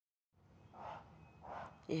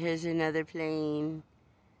Here's another plane.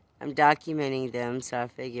 I'm documenting them, so I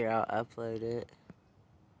figure I'll upload it.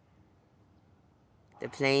 The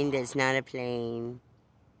plane that's not a plane.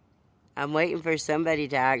 I'm waiting for somebody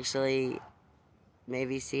to actually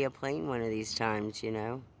maybe see a plane one of these times, you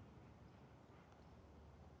know?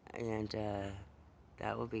 And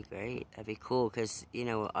that would be great. That'd be cool because, you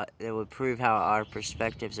know, it would prove how our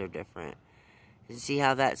perspectives are different. You see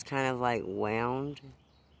how that's kind of like wound?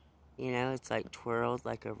 You know, it's like twirled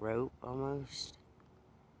like a rope almost.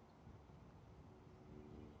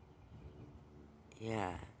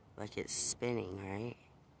 Yeah, like it's spinning, right?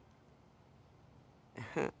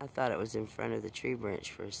 I thought it was in front of the tree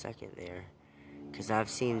branch for a second there. Because I've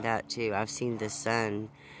seen that too. I've seen the sun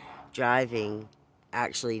driving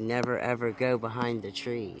actually never ever go behind the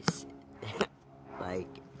trees. Like,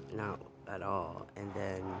 not at all. And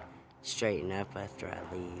then straighten up after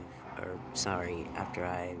I leave. Or, sorry, after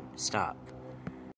I stop.